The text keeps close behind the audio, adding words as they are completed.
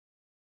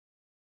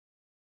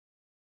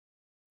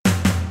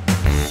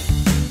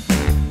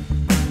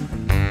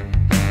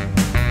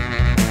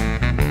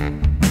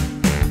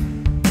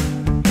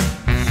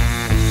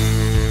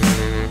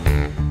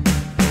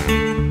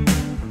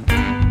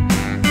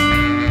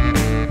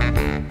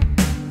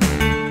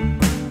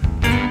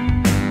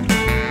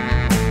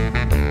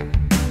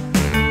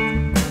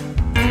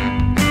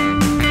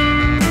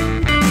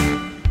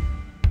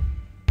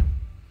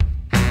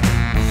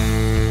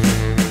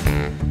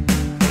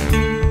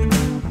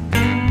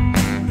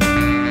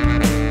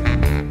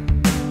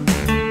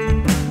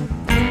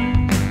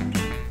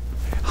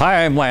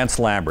Hi, I'm Lance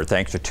Lambert.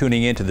 Thanks for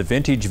tuning in to the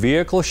Vintage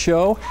Vehicle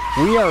Show.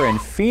 We are in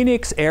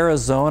Phoenix,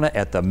 Arizona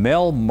at the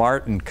Mel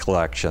Martin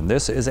Collection.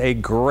 This is a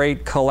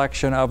great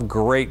collection of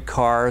great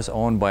cars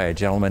owned by a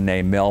gentleman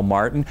named Mel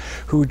Martin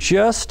who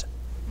just,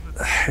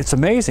 it's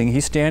amazing,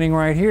 he's standing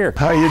right here.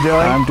 How are you doing?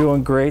 I'm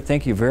doing great.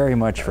 Thank you very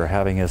much for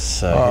having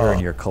us here in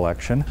your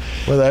collection.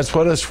 Well, that's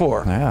what it's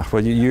for. Yeah,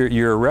 well,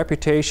 your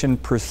reputation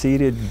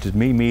preceded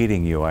me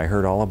meeting you. I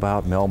heard all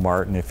about Mel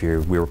Martin.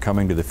 We were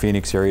coming to the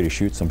Phoenix area to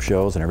shoot some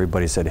shows, and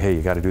everybody said, hey,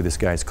 you got to do this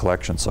guy's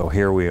collection, so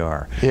here we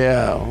are.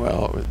 Yeah,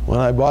 well, when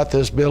I bought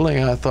this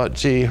building, I thought,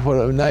 gee, what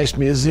a nice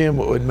museum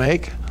it would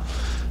make.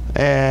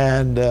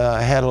 And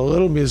I had a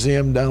little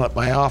museum down at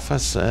my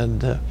office,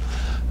 and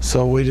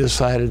so we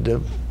decided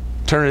to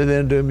turn it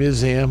into a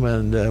museum,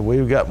 and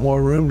we've got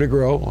more room to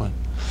grow.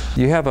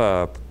 You have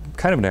a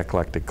kind of an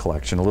eclectic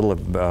collection, a little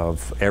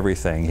of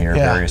everything here,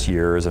 yeah. Various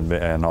years, and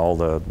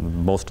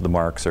most of the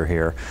marks are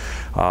here.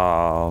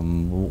 How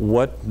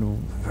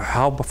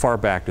far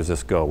back does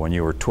this go? When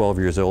you were 12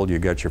 years old, you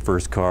got your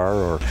first car,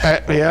 or?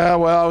 Yeah,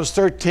 well, I was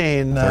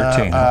 13.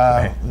 13.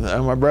 Okay.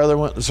 My brother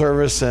went in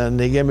service, and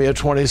he gave me a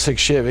 26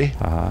 Chevy.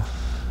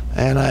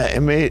 And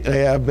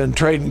I've been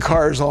trading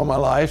cars all my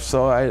life,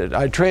 so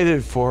I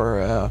traded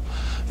for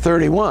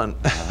 31.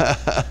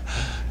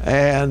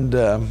 And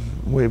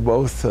we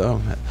both,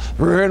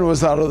 rear end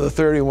was out of the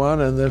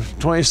 31 and the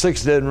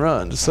 26 didn't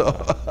run. So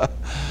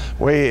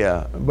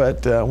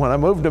but when I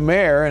moved to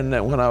Mayor, and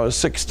when I was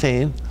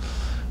 16,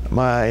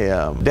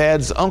 my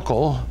dad's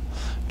uncle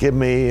gave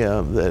me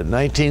the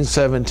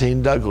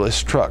 1917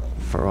 Douglas truck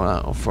when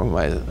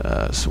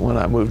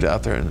I moved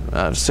out there, and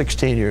I was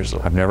 16 years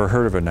old. I've never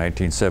heard of a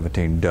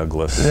 1917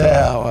 Douglas.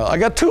 Yeah, well, I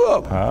got two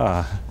of them.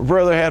 My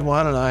brother had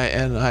one, and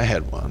I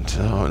had one.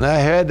 So, and I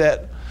had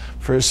that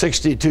for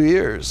 62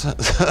 years.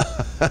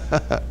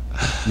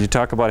 You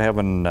talk about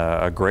having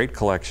a great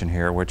collection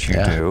here, which you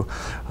do,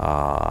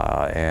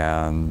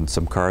 and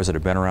some cars that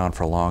have been around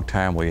for a long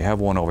time. Well, you have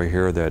one over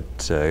here that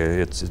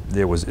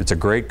it's a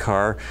great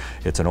car.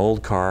 It's an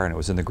old car, and it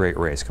was in the Great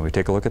Race. Can we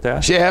take a look at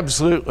that? Yeah,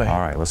 absolutely. All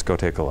right, let's go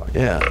take a look.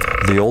 Yeah.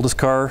 The oldest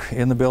car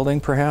in the building,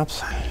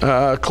 perhaps?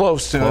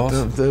 Close to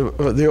it.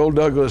 The old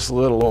Douglas, a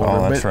little older.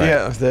 Oh, that's right.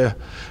 Yeah,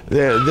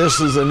 this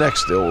is the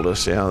next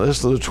oldest. Yeah,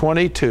 this is the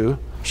 22.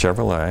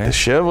 Chevrolet. The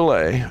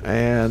Chevrolet,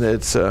 and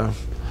it's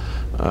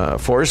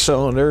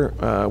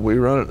four-cylinder. We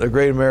run it the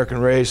Great American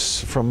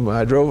Race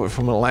I drove it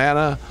from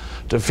Atlanta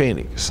to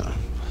Phoenix.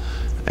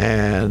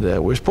 And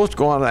we're supposed to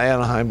go on to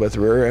Anaheim, but the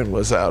rear end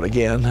was out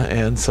again,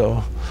 and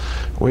so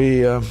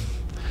we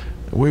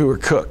were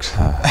cooked.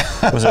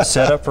 Was it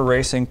set up for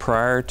racing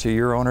prior to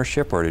your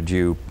ownership, or did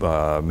you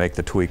make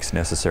the tweaks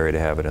necessary to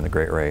have it in the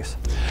Great Race?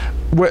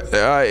 Well,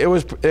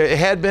 it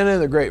had been in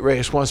the Great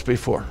Race once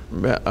before,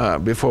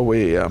 before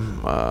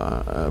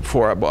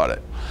I bought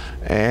it,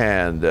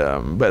 and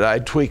but I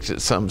tweaked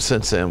it some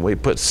since then. We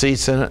put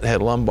seats in it,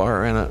 had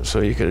lumbar in it,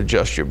 so you could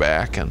adjust your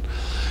back,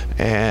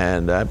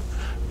 and I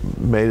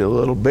made it a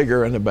little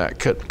bigger in the back,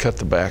 cut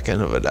the back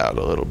end of it out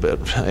a little bit,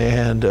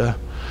 and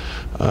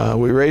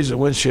we raised the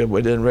windshield.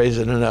 We didn't raise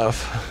it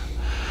enough.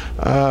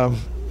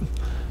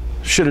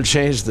 Should have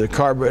changed the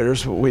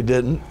carburetors, but we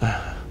didn't.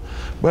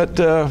 But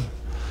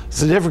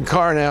it's a different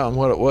car now than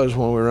what it was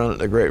when we were running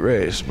the Great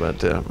Race.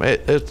 But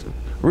it's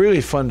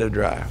really fun to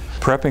drive.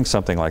 Prepping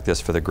something like this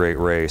for the Great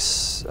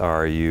Race,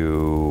 can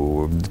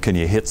you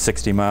hit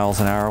 60 miles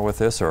an hour with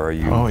this, or are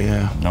you? Oh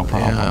yeah, no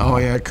problem. Yeah. Oh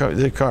yeah,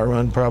 the car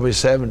run probably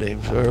 70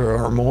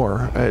 or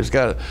more. It's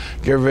got a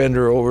gear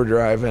vendor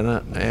overdrive in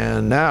it,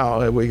 and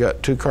now we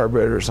got two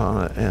carburetors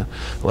on it and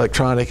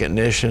electronic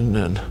ignition,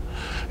 and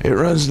it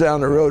runs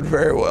down the road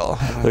very well.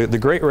 The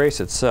Great Race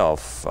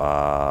itself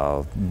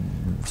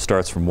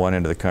starts from one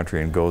end of the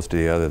country and goes to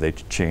the other. They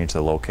change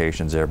the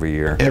locations every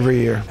year. Every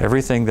year.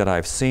 Everything that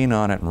I've seen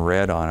on it and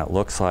read on it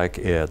looks like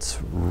it's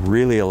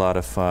really a lot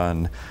of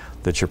fun,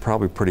 that you're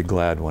probably pretty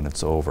glad when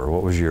it's over.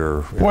 What was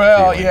your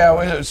feeling? Yeah,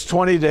 it's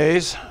 20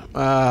 days,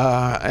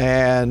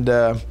 and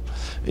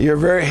you're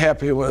very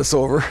happy when it's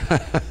over.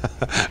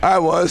 I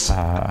was.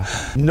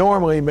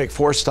 Normally you make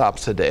 4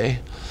 stops a day,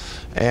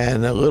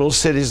 and little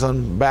cities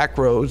on back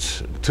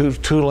roads,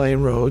 two-lane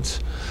roads,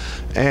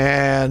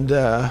 and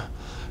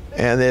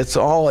it's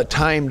all a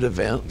timed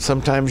event.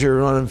 Sometimes you're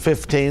running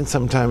 15,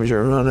 sometimes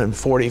you're running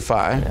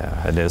 45.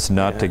 Yeah, and it's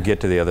not to get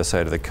to the other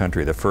side of the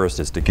country. The first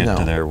is to get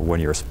to there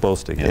when you're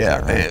supposed to get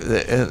there. Right?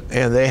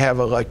 And they have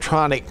an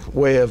electronic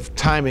way of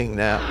timing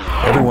that.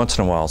 Every once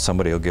in a while,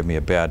 somebody will give me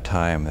a bad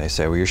time. They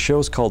say, well, your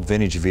show's called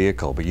Vintage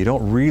Vehicle, but you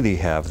don't really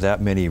have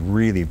that many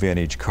really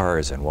vintage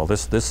cars in. Well,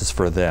 this is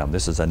for them.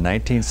 This is a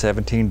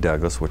 1917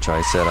 Douglas, which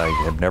I said I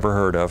have never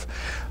heard of.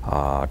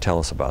 Tell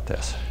us about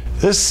this.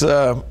 This, we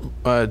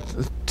have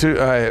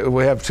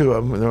two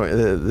of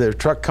them. Their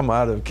truck come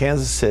out of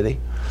Kansas City,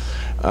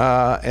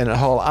 and a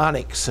whole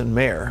Onyx in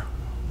Mare,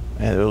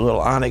 and a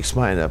little Onyx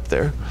mine up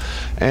there,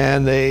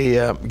 and they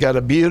got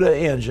a Buda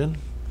engine,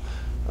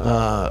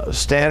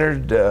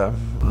 standard.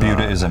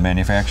 Buda is a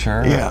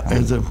manufacturer? Yeah,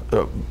 it's a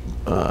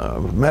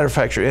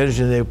manufacture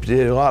engine. They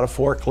did a lot of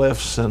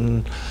forklifts,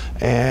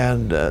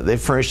 and they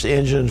furnished the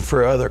engine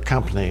for other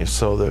companies.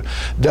 So the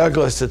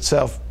Douglas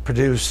itself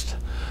produced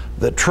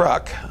the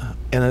truck,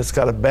 and it's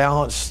got a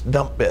balanced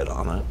dump bit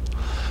on it.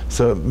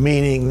 So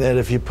meaning that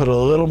if you put a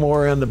little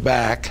more in the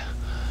back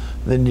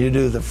than you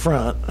do the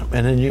front,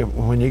 and then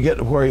when you get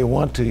to where you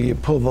want to, you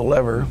pull the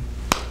lever,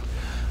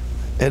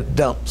 it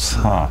dumps.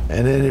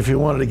 And then if you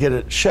wanted to get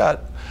it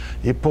shut,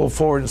 you pull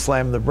forward and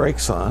slam the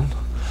brakes on,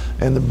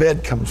 and the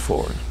bed comes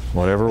forward.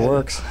 Whatever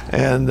works.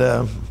 And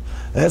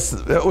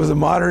that was a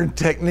modern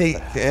technique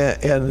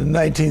in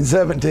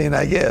 1917,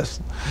 I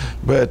guess.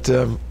 But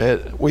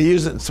we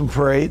use it in some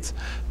parades.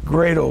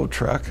 Great old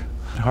truck,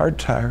 hard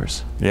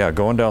tires. Yeah,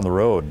 going down the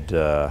road.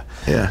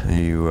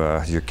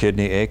 Your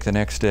kidney ache the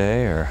next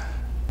day, or?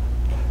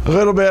 A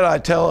little bit. I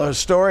tell a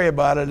story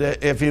about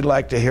it if you'd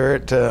like to hear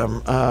it.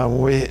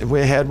 We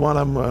had one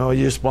of them. We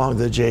used to belong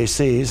to the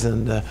JCs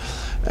and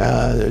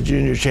the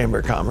Junior Chamber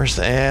of Commerce,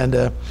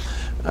 and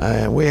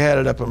we had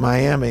it up in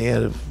Miami,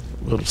 in a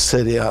little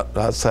city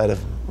outside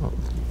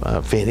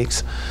of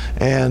Phoenix,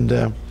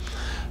 and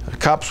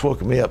cops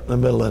woke me up in the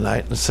middle of the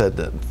night and said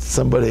that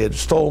somebody had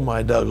stolen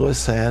my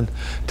Douglas and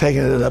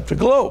taken it up to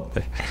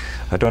Globe.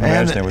 I don't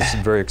imagine there was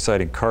some very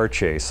exciting car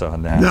chase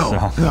on that.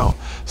 No.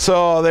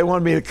 So they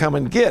wanted me to come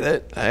and get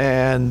it,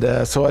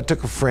 and so I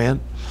took a friend,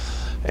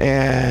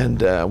 and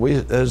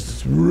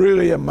there's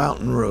really a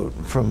mountain road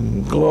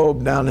from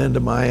Globe down into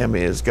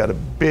Miami. It's got a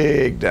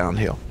big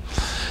downhill.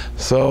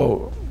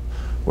 So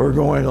we're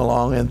going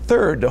along in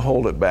third to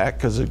hold it back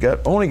because it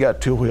only got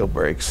two-wheel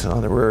brakes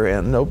on the rear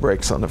end, no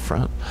brakes on the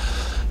front.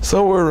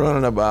 So we're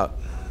running about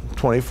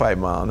 25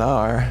 miles an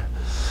hour,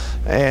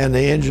 and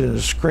the engine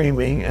is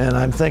screaming, and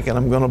I'm thinking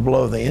I'm going to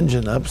blow the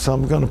engine up, so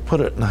I'm going to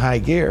put it in high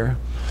gear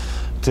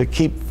to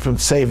keep from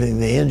saving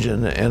the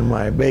engine and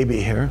my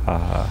baby here.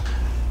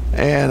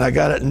 And I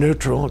got it in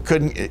neutral,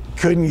 couldn't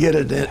get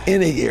it in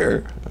any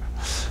gear,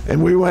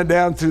 and we went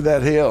down through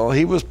that hill.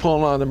 He was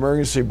pulling on the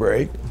emergency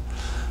brake.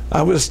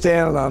 I was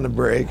standing on the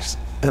brakes,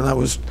 and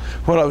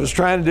what I was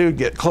trying to do,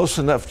 get close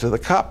enough to the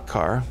cop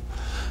car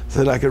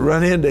so that I could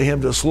run into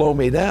him to slow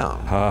me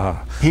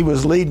down. He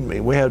was leading me.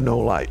 We had no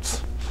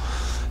lights.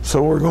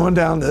 So we're going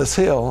down this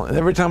hill, and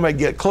every time I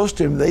get close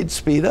to him, they'd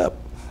speed up.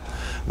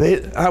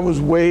 I was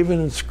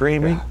waving and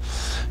screaming,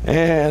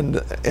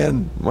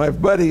 and my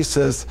buddy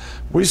says,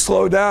 "We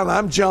slow down,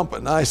 I'm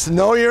jumping." I said,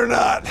 "No, you're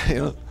not."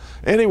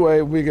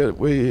 Anyway, we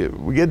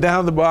get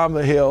down the bottom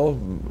of the hill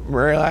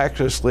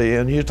miraculously,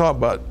 and you talk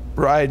about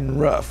riding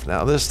rough.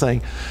 Now this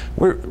thing,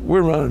 we're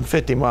running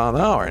 50 miles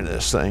an hour in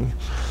this thing.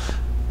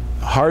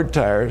 Hard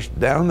tires,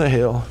 down the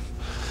hill.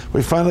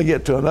 We finally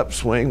get to an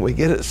upswing, we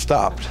get it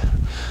stopped.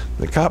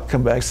 The cop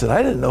come back and said,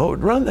 "I didn't know it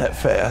would run that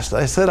fast."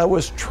 I said, "I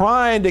was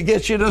trying to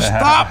get you to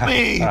stop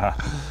me."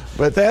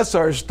 But that's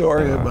our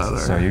story about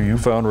So you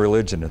found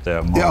religion at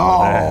that moment.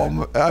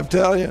 Oh, I'm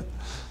telling you.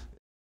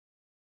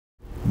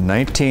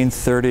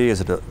 1930, is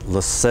it a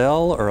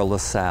LaSalle or a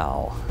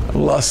LaSalle?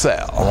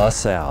 LaSalle.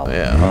 LaSalle.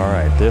 Yeah. All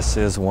right. This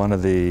is one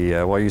of the,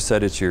 well, you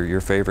said it's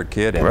your favorite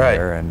kid in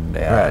there,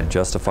 and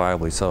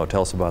justifiably so.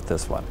 Tell us about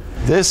this one.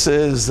 This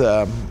is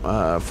a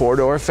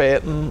four-door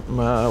Phaeton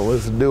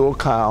with dual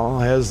cowl,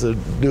 has the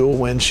dual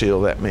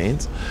windshield, that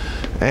means.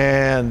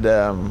 And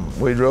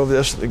we drove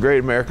this at the Great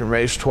American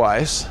Race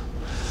twice.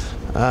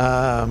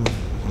 Come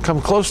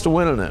close to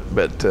winning it,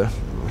 but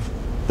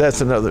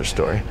that's another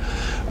story.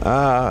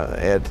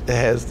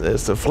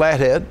 It's a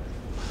flathead,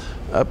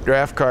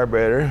 updraft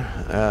carburetor,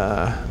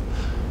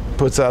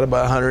 puts out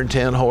about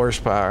 110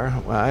 horsepower.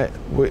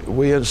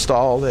 We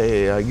installed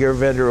a gear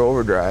vendor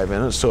overdrive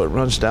in it, so it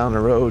runs down the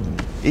road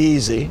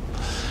easy.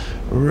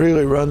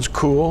 Really runs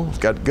cool. It's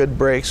got good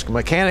brakes,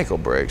 mechanical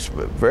brakes,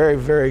 but very,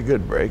 very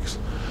good brakes.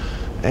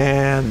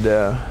 And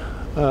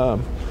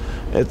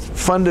it's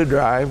fun to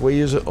drive. We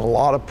use it in a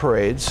lot of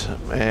parades,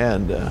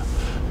 and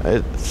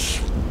it's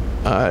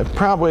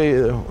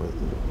probably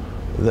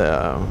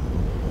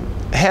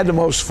had the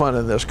most fun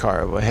in this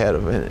car I've had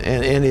of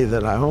any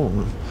that I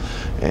own,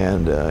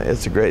 and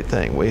it's a great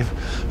thing. We've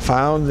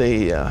found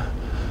the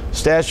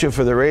statue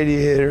for the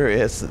radiator.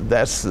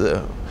 That's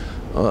the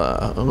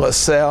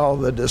LaSalle,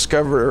 the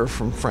discoverer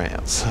from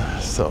France.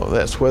 So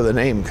that's where the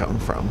name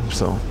comes from.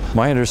 So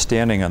my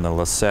understanding on the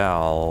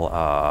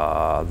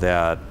LaSalle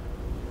that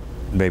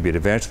maybe it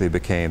eventually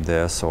became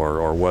this,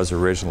 or was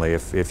originally,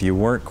 if you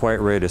weren't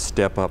quite ready to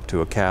step up to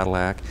a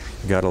Cadillac,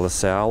 you got a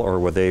LaSalle, or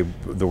were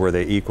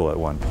they equal at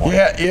one point?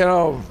 Yeah, you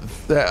know,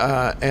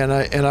 and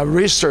I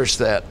researched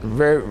that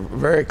very,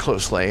 very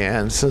closely,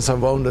 and since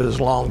I've owned it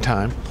a long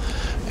time,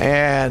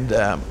 and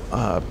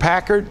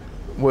Packard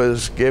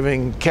was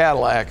giving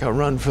Cadillac a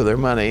run for their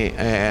money,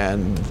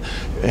 and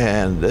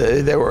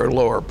they were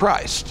lower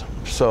priced,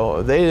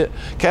 so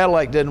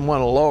Cadillac didn't want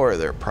to lower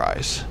their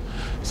price.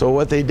 So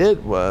what they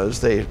did was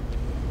they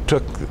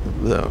took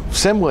the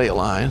assembly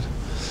line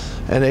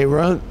and they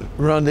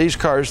run these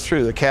cars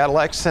through the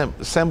Cadillac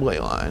assembly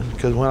line,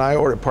 because when I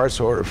order parts,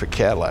 I order for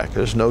Cadillac.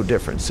 There's no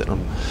difference in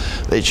them.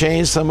 They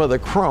changed some of the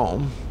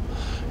chrome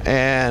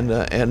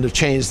and to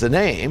change the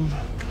name,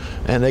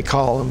 and they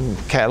call them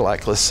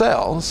Cadillac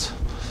LaSalle's,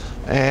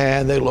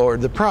 and they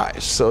lowered the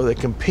price. So they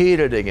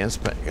competed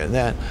against, and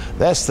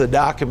that's the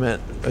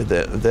document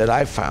that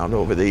I found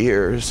over the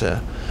years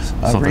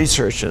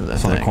researching the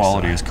thing. So the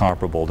quality is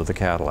comparable to the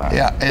Cadillac.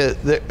 Yeah,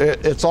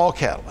 it's all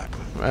Cadillac.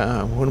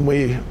 When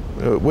we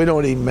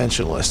don't even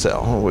mention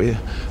LaSalle when we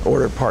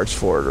order parts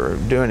for it or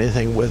do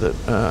anything with it.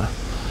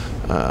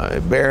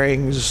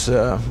 Bearings,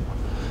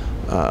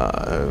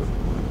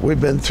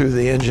 we've been through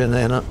the engine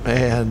in it,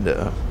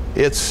 and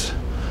it's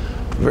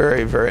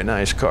very, very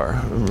nice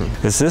car.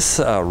 Is this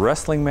a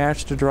wrestling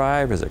match to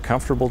drive? Is it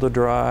comfortable to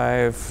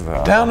drive?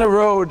 Down the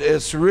road,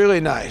 it's really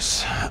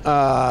nice.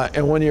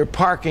 And when you're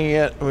parking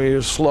it, when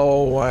you're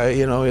slow,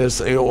 you know, it's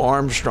the old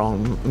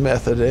Armstrong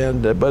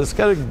method, but it's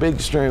got a big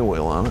steering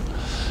wheel on it,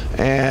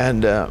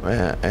 and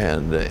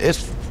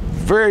it's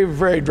very,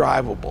 very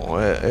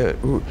drivable. It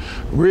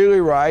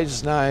really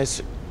rides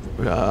nice.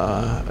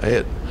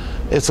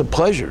 It's a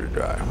pleasure to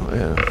drive.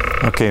 Yeah.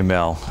 Okay,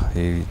 Mel.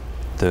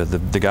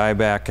 The guy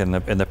back in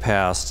the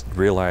past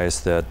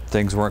realized that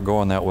things weren't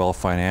going that well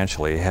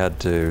financially. He had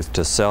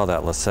to sell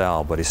that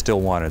LaSalle, but he still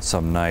wanted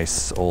some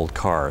nice old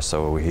car.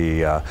 So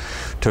he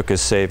took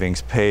his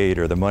savings, paid,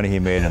 or the money he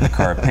made in the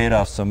car, paid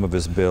off some of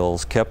his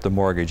bills, kept the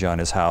mortgage on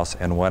his house,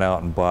 and went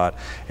out and bought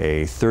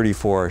a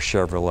 '34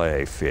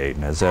 Chevrolet Fiat.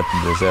 And is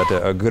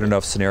that a good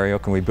enough scenario?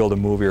 Can we build a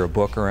movie or a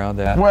book around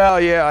that? Well,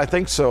 yeah, I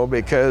think so,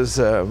 because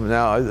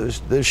now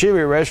the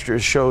Chevy Register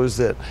shows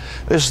that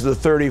this is the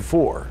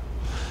 '34.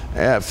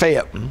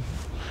 Phaeton,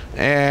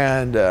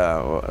 and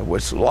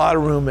with a lot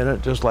of room in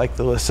it, just like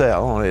the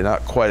LaSalle, only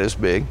not quite as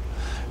big.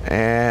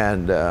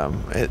 And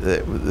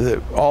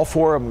all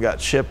four of them got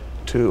shipped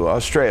to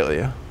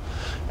Australia,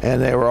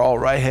 and they were all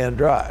right-hand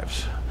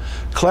drives.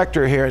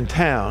 Collector here in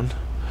town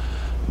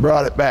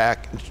brought it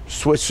back,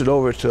 switched it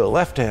over to a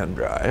left-hand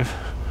drive,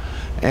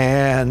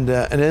 and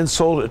then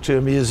sold it to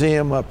a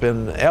museum up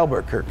in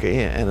Albuquerque,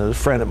 and a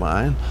friend of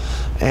mine.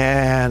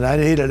 And I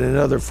needed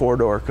another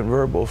four-door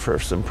convertible for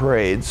some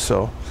parades,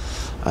 so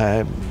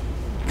I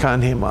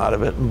conned him out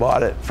of it and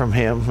bought it from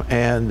him,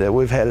 and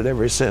we've had it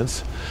ever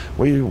since.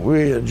 We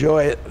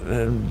enjoy it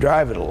and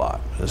drive it a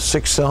lot. A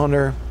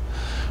six-cylinder,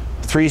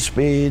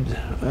 three-speed,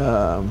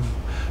 and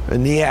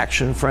the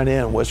action front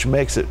end, which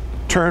makes it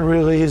turn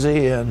real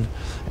easy and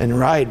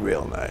ride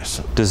real nice.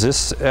 Does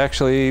this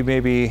actually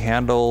maybe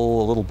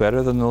handle a little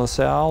better than the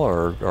LaSalle,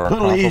 or a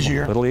little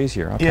easier? A little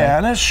easier. Okay. Yeah,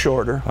 and it's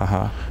shorter.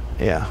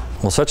 Yeah.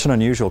 Well, such an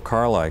unusual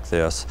car like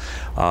this,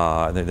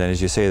 then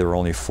as you say, there were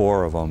only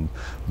four of them,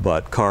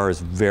 but cars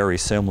very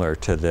similar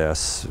to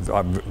this.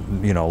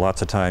 You know,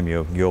 lots of time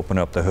you open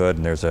up the hood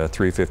and there's a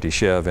 350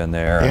 Chev in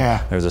there.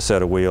 Yeah. There's a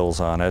set of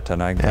wheels on it,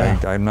 and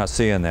I'm not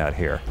seeing that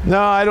here.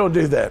 No, I don't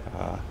do that.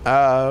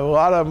 A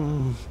lot of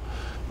them,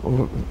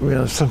 you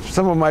know,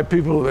 some of my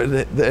people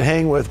that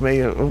hang with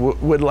me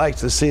would like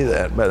to see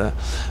that, but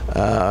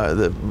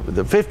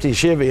the 50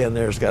 Chevy in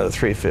there's got a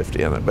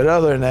 350 in it. But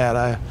other than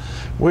that,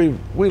 we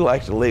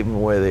like to leave them the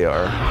way they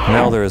are.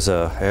 Now,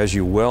 as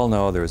you well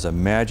know, there's a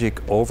magic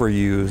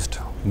overused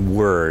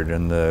word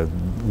in the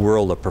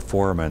world of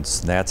performance,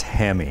 and that's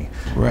Hemi.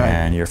 Right.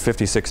 And your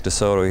 56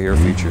 DeSoto here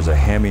features a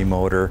Hemi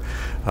motor.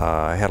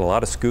 I had a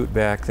lot of scoot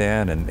back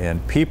then,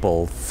 and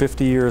people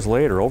 50 years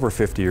later, over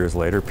 50 years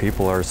later,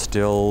 people are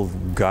still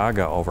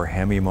gaga over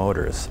Hemi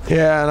motors.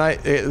 Yeah,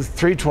 and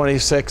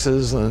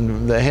 326s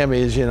and the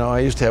Hemis, you know, I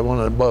used to have one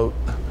on a boat.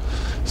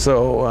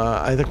 So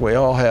I think we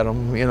all had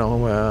them, you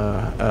know.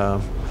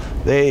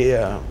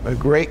 A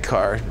great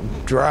car,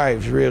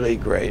 drives really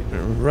great,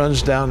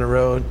 runs down the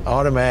road,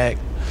 automatic,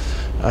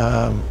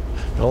 a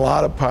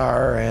lot of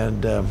power,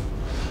 and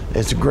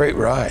it's a great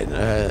ride.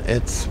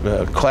 It's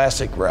a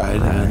classic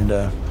ride, and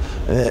I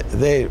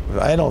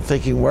don't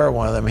think you can wear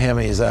one of them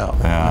Hemis out.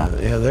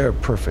 Yeah, they're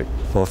perfect.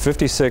 Well,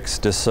 56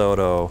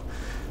 DeSoto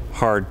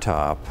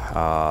hardtop.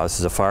 This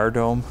is a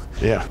Firedome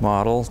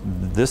model.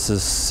 This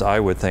is, I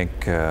would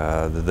think,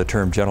 the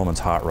term gentleman's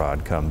hot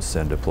rod comes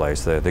into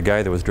place. The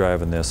guy that was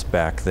driving this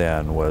back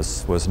then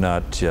was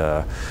not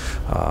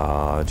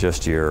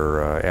just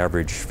your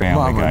average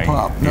family guy. Mom and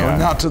pop. No,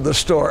 not to the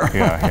store.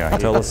 Yeah.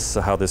 Tell us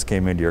how this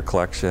came into your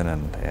collection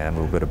and a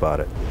little bit about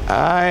it.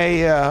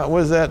 I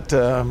was at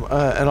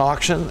an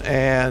auction,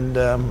 and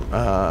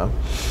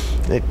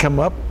it come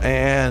up,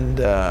 and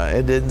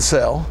it didn't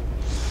sell.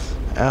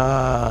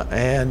 As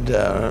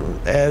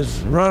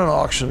run an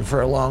auction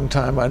for a long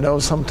time, I know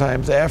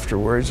sometimes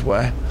afterwards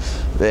why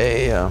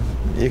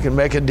you can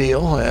make a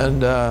deal,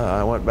 and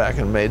I went back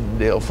and made a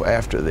deal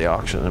after the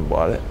auction and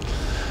bought it.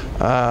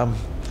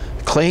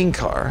 Clean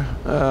car,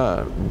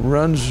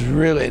 runs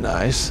really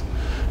nice,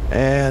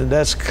 and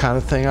that's the kind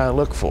of thing I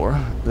look for.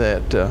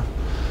 And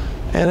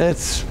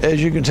it's,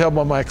 as you can tell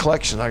by my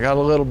collection, I got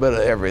a little bit of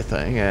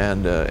everything,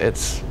 and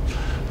it's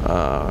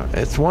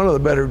one of the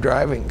better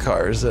driving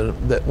cars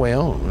that we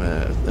own.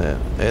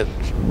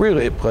 It's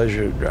really a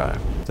pleasure to drive.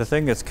 The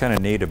thing that's kind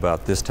of neat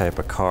about this type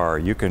of car,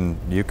 you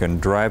can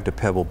drive to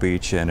Pebble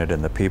Beach in it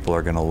and the people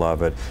are going to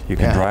love it. You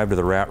can drive to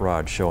the Rat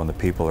Rod show and the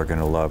people are going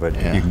to love it.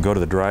 You can go to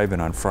the drive-in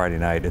on Friday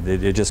night.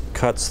 It just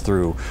cuts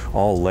through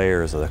all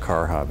layers of the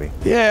car hobby.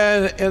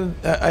 Yeah, and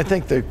I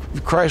think the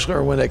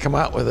Chrysler, when they come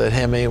out with it,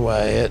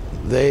 Hemingway,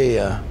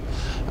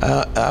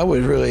 I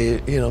was really,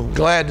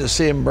 glad to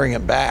see them bring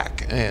it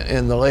back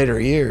in the later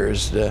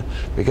years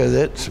because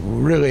it's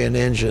really an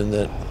engine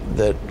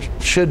that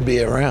should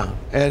be around.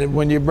 And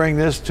when you bring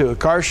this to a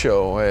car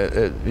show,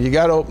 you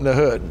got to open the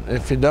hood.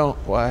 If you don't,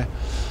 why?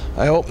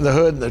 I open the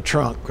hood and the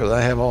trunk because I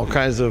have all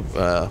kinds of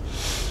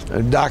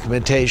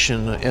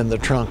documentation in the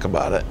trunk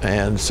about it,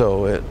 and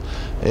so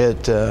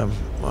it's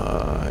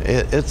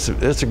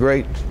a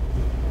great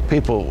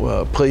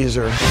people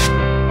pleaser.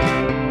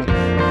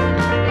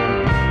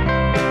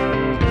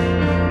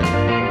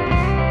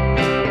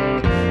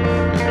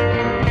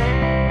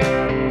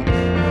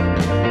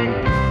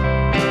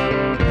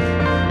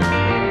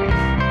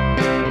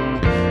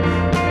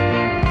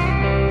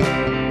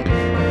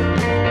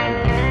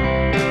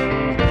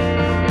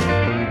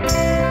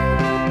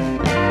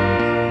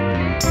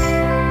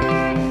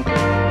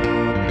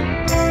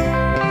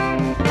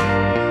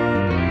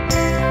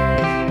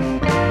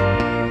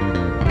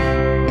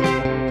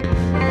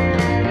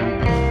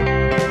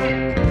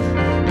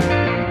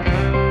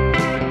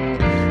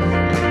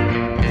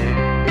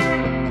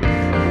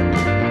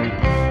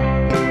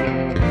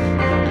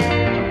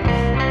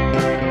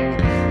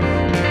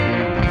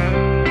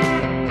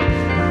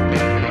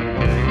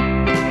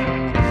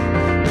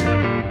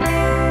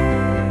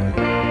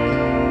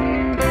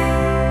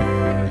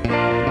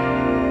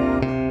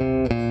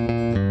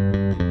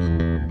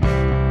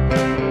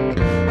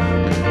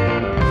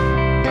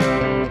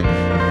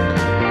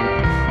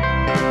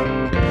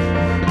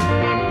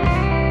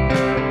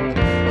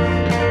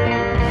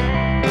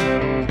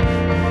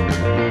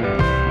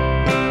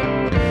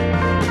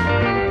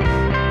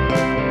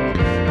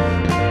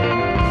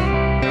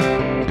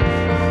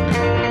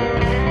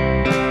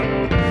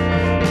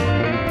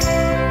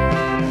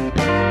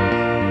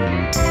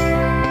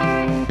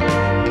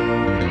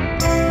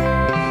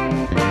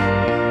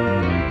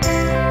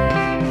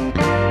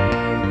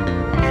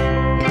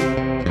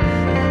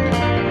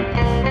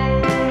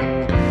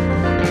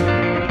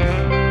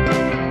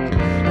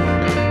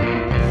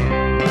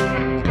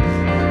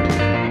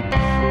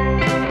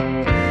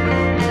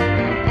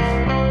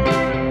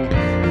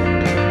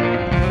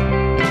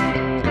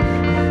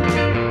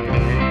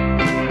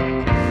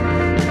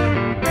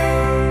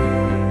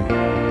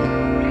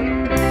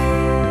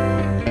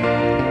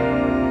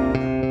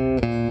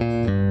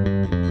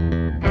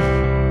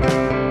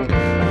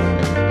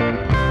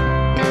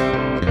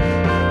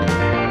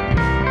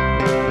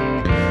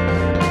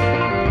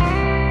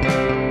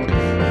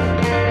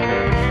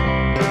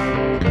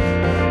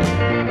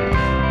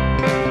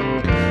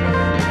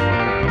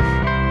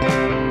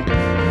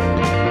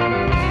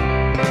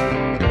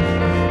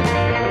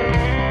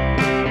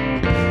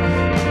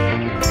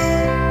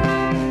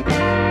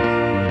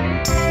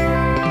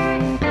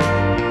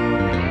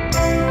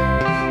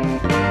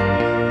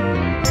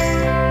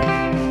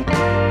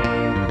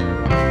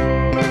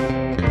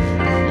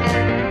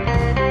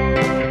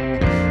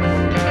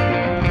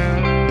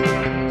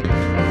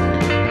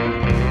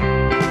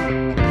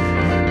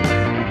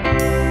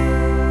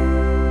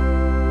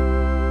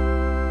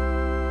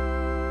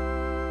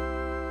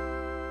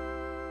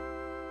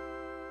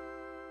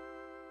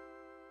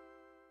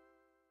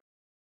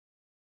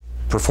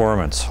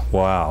 Performance,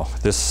 wow.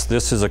 This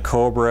is a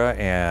Cobra,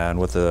 and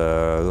with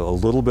a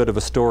little bit of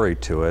a story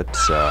to it.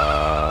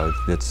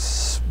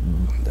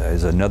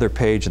 There's another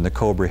page in the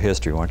Cobra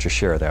history. Why don't you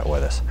share that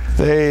with us?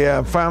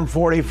 They found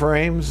 40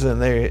 frames,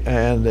 and they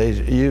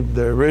used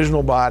the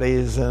original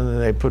bodies,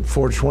 and they put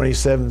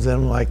 427s in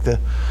them like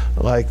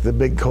the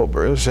big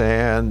Cobras,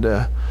 and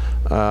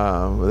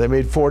they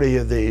made 40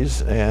 of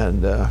these.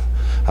 And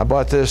I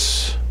bought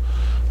this,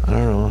 I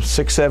don't know,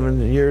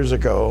 6-7 years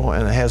ago,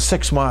 and it has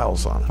 6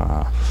 miles on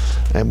it.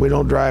 And we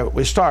don't drive it.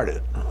 We start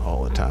it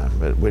all the time,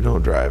 but we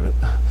don't drive it.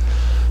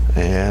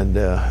 And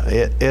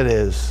it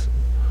is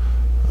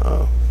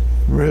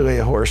really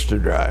a horse to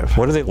drive.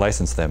 What do they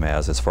license them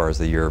as far as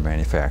the year of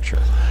manufacture?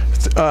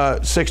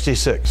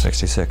 66.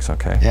 66,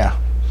 okay. Yeah,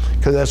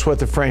 because that's what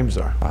the frames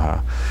are.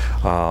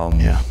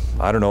 Yeah.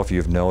 I don't know if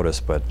you've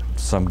noticed, but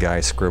some guy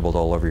scribbled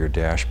all over your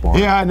dashboard.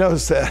 Yeah, I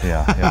noticed that.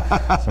 Yeah.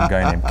 Some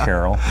guy named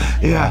Carroll.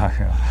 Yeah.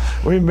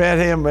 We met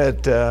him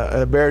at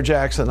a Bear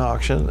Jackson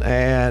auction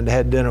and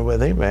had dinner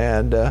with him,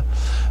 and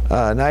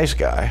nice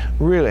guy,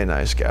 really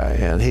nice guy,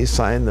 and he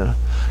signed the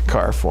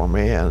car for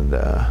me. And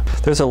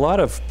there's a lot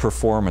of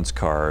performance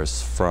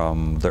cars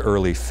from the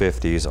early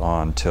 50s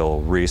on till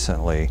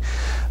recently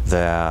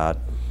that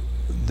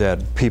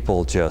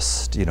people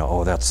just,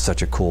 oh, that's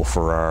such a cool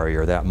Ferrari,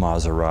 or that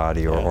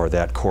Maserati, or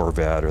that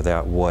Corvette, or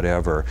that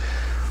whatever.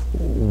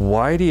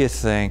 Why do you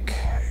think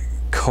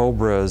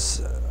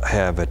Cobras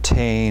have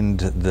attained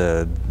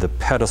the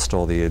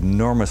pedestal, the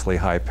enormously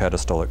high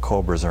pedestal that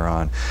Cobras are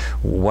on.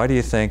 Why do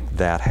you think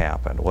that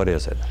happened? What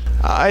is it?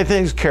 I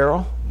think it's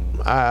Carroll,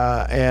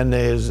 and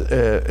his,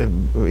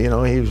 you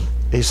know,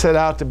 he set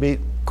out to beat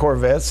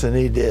Corvettes, and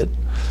he did,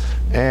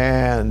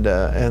 and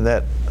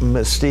that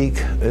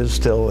mystique is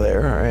still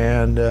there,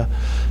 and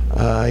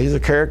he's a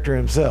character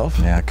himself.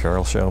 Yeah,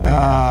 Carroll Shelby.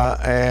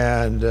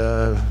 And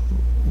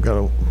got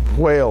a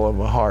whale of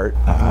a heart.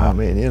 I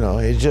mean, you know,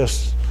 he's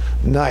just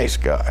nice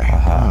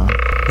guy.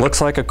 Looks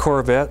like a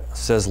Corvette,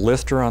 says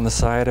Lister on the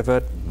side of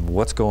it.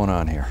 What's going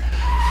on here?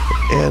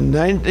 In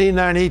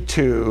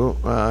 1992,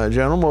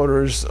 General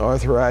Motors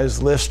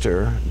authorized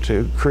Lister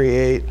to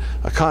create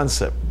a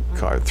concept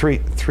car,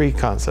 three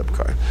concept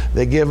cars.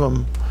 They give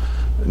them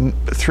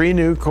 3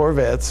 new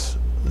Corvettes,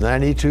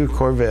 92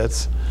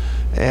 Corvettes,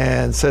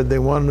 and said they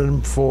wanted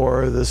them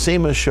for the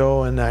SEMA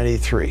show in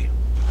 '93.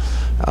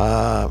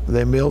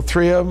 They milled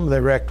 3 of them, they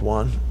wrecked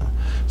 1.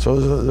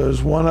 So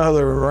there's 1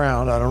 other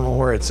around, I don't know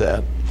where it's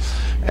at.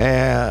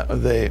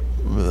 And the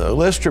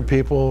Lister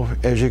people,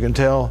 as you can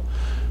tell,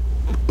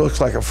 looks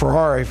like a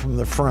Ferrari from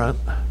the front.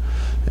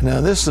 And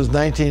now this is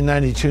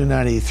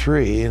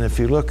 1992-93, and if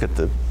you look at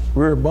the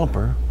rear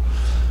bumper,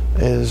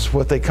 is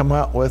what they come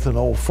out with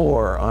in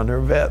 '04 on their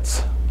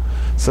Vets.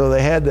 So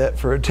they had that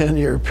for a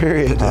 10-year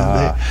period.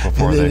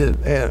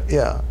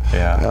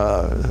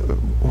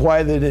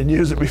 Why they didn't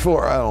use it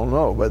before, I don't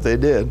know, but they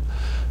did.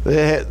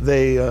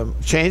 They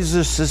changed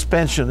the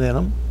suspension in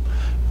them,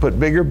 put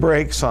bigger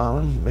brakes on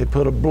them. They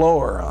put a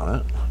blower on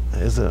it.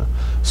 It's a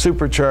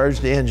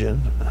supercharged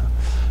engine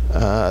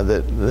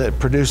that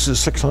produces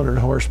 600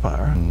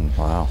 horsepower.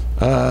 Wow.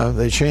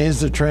 They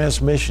changed the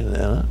transmission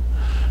in it,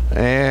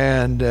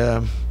 and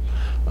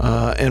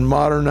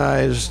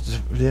modernized,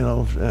 you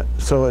know,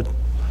 so it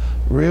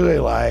really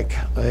like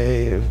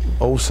a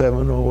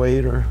 '07,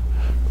 '08, or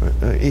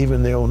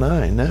even the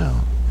 '09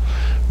 now.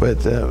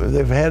 But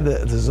they've had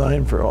that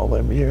design for all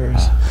them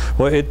years.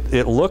 Well,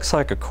 it looks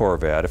like a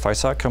Corvette. If I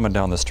saw it coming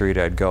down the street,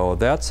 I'd go,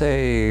 that's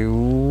a,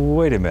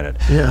 wait a minute.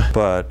 Yeah.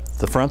 But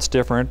the front's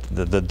different.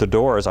 The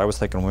doors, I was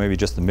thinking well, maybe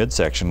just the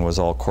midsection was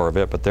all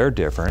Corvette, but they're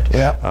different.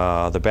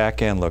 Yeah. The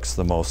back end looks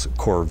the most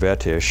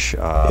Corvette-ish,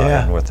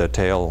 yeah. with the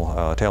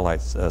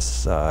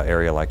taillights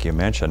area like you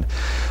mentioned.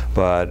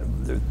 But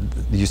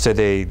you said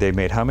they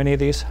made how many of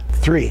these?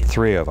 3.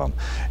 3 of them.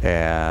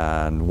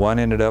 And 1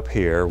 ended up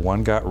here,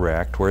 1 got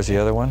wrecked. Where's the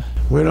other one?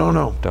 We don't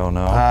know. Don't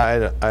know?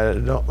 I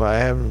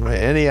haven't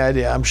any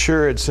idea. I'm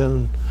sure it's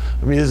in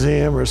a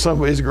museum or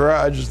somebody's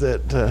garage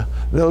that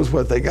knows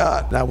what they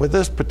got. Now with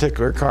this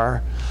particular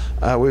car,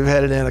 we've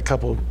had it in a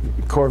couple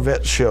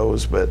Corvette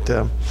shows, but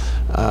and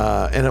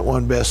it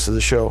won best of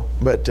the show.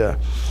 But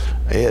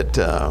we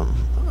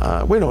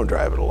don't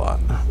drive it a lot.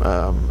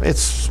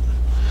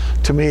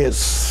 To me, it's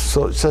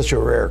such a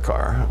rare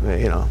car,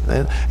 you know,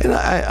 and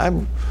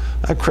I'm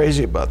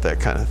crazy about that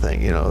kind of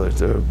thing. You know,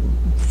 there's a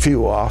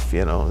few off.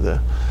 You know,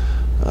 the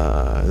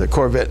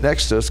Corvette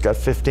next to us got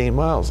 15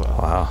 miles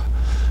off. Wow.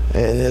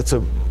 And it's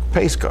a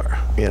pace car,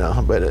 you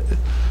know, but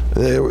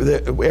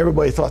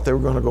everybody thought they were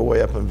going to go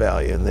way up in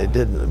value, and they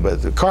didn't.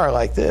 But a car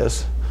like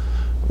this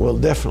will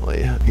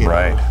definitely, you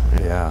know,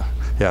 yeah.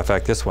 Yeah, in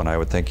fact, this one I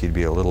would think you'd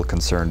be a little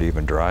concerned to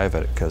even drive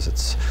it because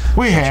it's such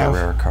a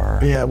rare car.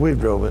 Yeah, we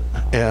drove it,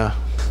 yeah.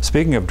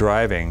 Speaking of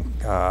driving,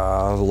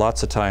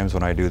 lots of times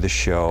when I do the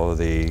show,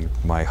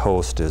 my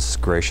host is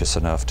gracious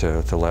enough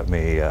to let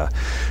me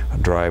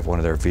drive one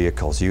of their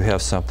vehicles. You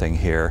have something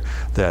here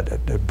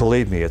that,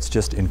 believe me, it's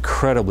just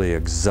incredibly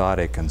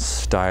exotic and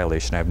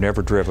stylish, and I've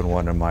never driven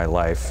one in my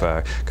life.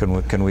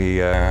 Can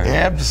we?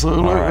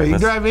 Absolutely. Right, you can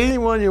drive any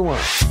one you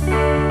want.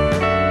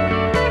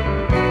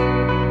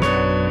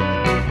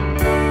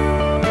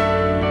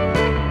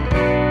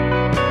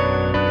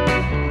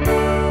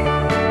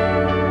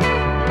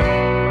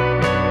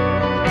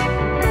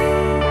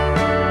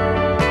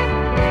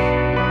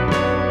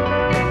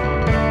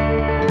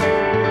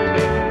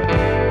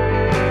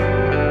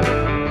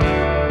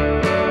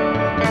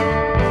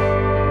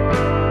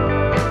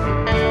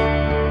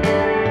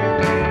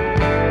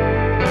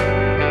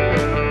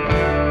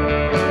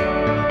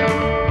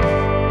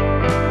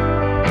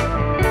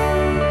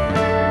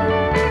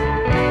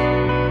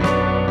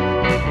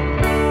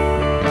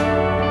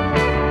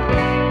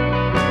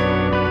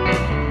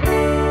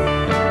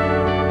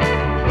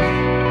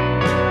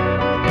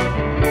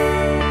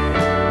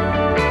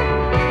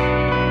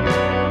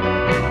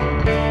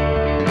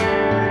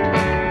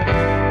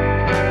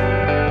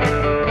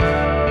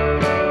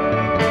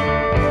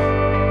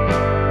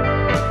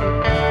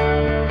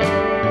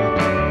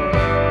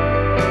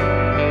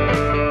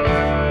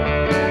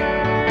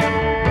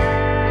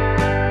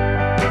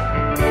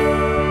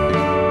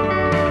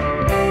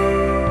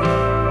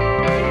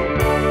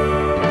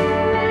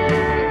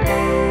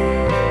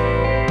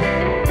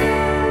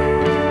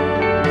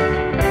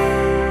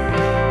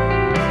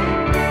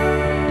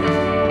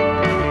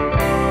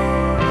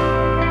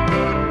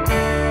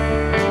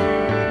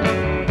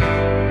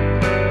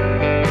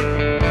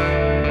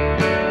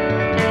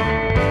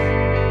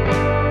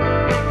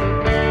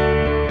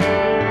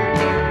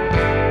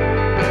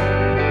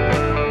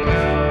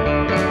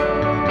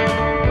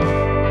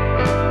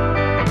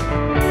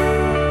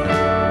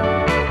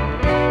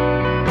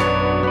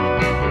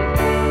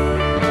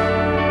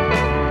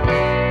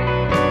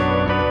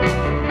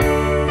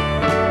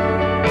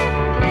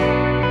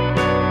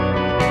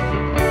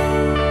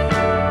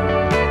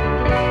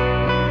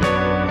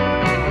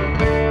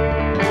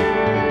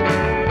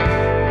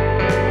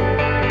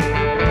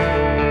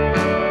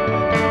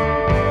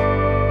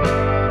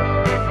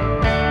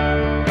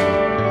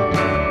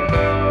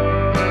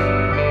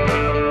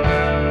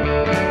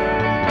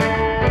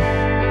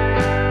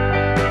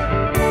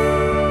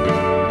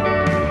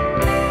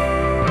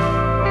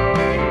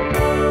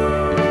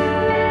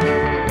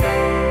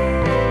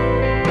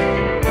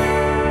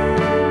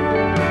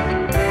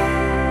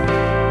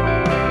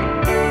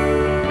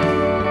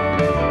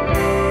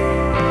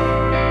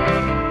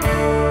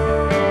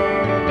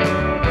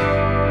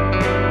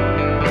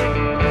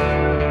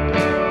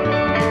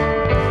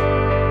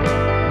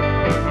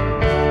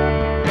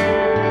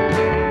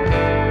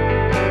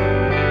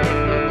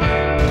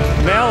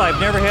 I've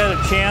never had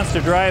a chance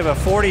to drive a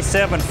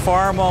 47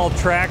 Farmall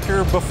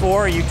tractor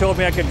before. You told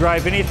me I could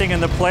drive anything in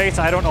the place.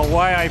 I don't know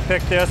why I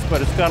picked this,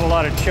 but it's got a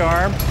lot of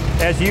charm.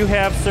 As you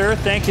have, sir.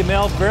 Thank you,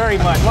 Mel, very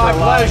much for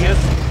allowing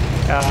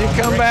us.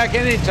 You come back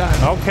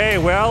anytime. Okay,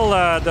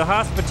 well, the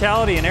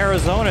hospitality in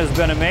Arizona has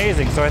been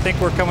amazing, so I think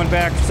we're coming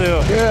back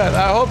soon. Good,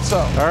 I hope so.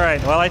 All right,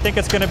 well, I think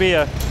it's going to be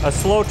a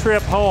slow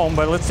trip home,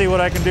 but let's see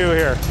what I can do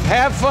here.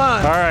 Have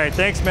fun. All right,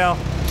 thanks, Mel.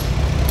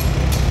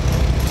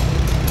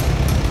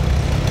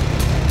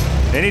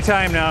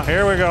 Anytime now.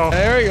 Here we go.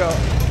 There we go.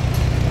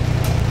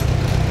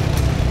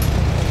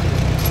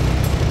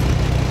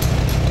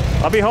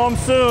 I'll be home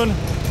soon.